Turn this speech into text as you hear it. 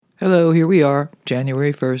Hello, here we are,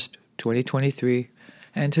 January 1st, 2023,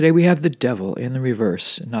 and today we have the Devil in the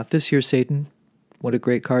reverse. Not this year, Satan. What a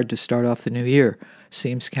great card to start off the new year.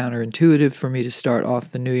 Seems counterintuitive for me to start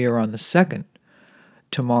off the new year on the 2nd.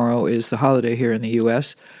 Tomorrow is the holiday here in the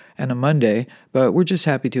U.S., and a Monday, but we're just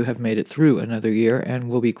happy to have made it through another year,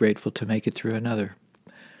 and we'll be grateful to make it through another.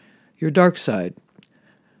 Your dark side.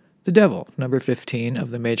 The Devil, number 15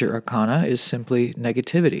 of the major arcana, is simply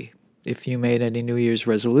negativity. If you made any New Year's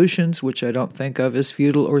resolutions, which I don't think of as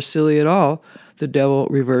futile or silly at all, the Devil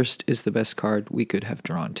reversed is the best card we could have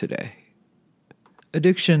drawn today.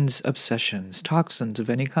 Addictions, obsessions, toxins of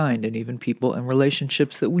any kind, and even people and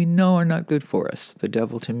relationships that we know are not good for us. The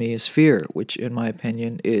Devil to me is fear, which in my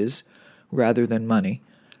opinion is, rather than money,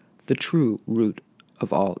 the true root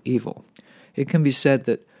of all evil. It can be said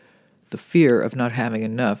that the fear of not having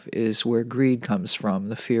enough is where greed comes from.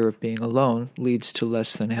 The fear of being alone leads to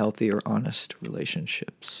less than healthy or honest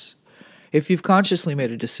relationships. If you've consciously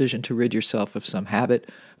made a decision to rid yourself of some habit,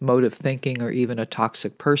 mode of thinking, or even a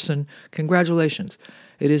toxic person, congratulations.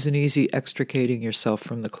 It isn't easy extricating yourself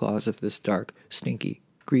from the claws of this dark, stinky,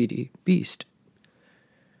 greedy beast.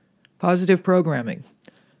 Positive programming.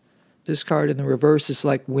 This card in the reverse is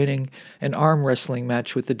like winning an arm wrestling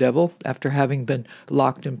match with the Devil after having been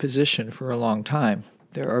locked in position for a long time.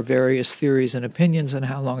 There are various theories and opinions on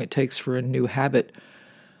how long it takes for a new habit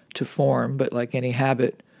to form, but like any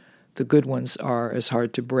habit, the good ones are as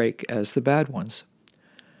hard to break as the bad ones.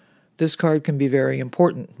 This card can be very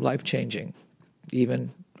important, life-changing,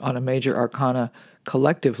 even on a major arcana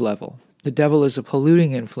collective level. The Devil is a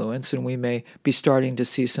polluting influence, and we may be starting to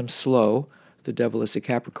see some slow, the Devil is a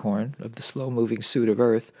Capricorn of the slow-moving suit of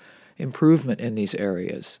Earth, improvement in these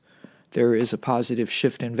areas. There is a positive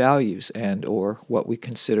shift in values and or what we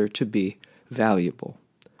consider to be valuable.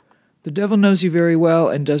 The Devil knows you very well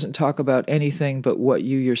and doesn't talk about anything but what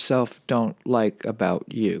you yourself don't like about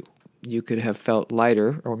you. You could have felt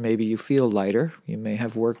lighter, or maybe you feel lighter. You may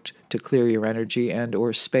have worked to clear your energy and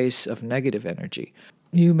or space of negative energy.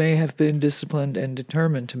 You may have been disciplined and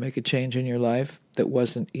determined to make a change in your life that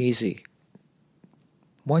wasn't easy.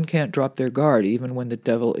 One can't drop their guard even when the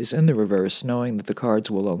Devil is in the reverse, knowing that the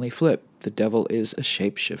cards will only flip. The Devil is a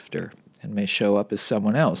shapeshifter and may show up as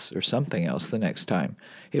someone else or something else the next time.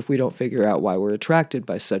 If we don't figure out why we're attracted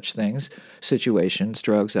by such things, situations,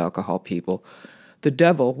 drugs, alcohol, people, the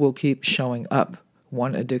Devil will keep showing up.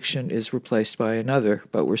 One addiction is replaced by another,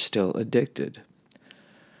 but we're still addicted.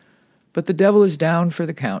 But the Devil is down for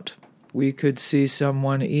the count. We could see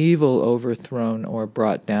someone evil overthrown or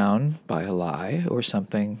brought down by a lie, or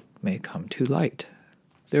something may come to light.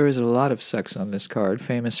 There is a lot of sex on this card,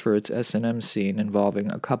 famous for its S&M scene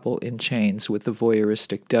involving a couple in chains with the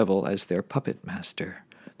voyeuristic Devil as their puppet master.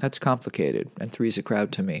 That's complicated, and three's a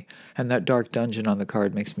crowd to me, and that dark dungeon on the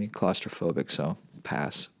card makes me claustrophobic, so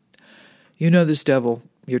pass. You know this Devil,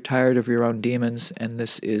 you're tired of your own demons, and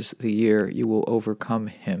this is the year you will overcome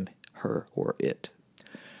him, her, or it.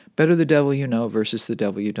 Better the Devil you know versus the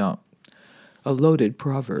Devil you don't. A loaded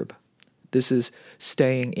proverb. This is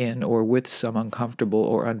staying in or with some uncomfortable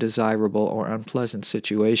or undesirable or unpleasant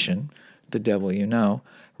situation, the Devil you know,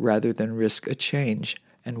 rather than risk a change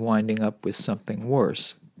and winding up with something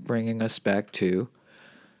worse, bringing us back to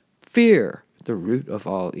fear, the root of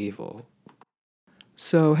all evil.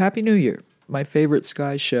 So, Happy New Year. My favorite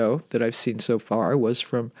sky show that I've seen so far was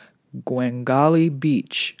from Gwangali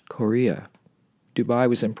Beach, Korea. Dubai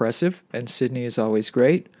was impressive, and Sydney is always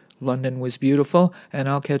great. London was beautiful, and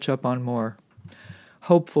I'll catch up on more.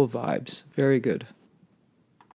 Hopeful vibes. Very good.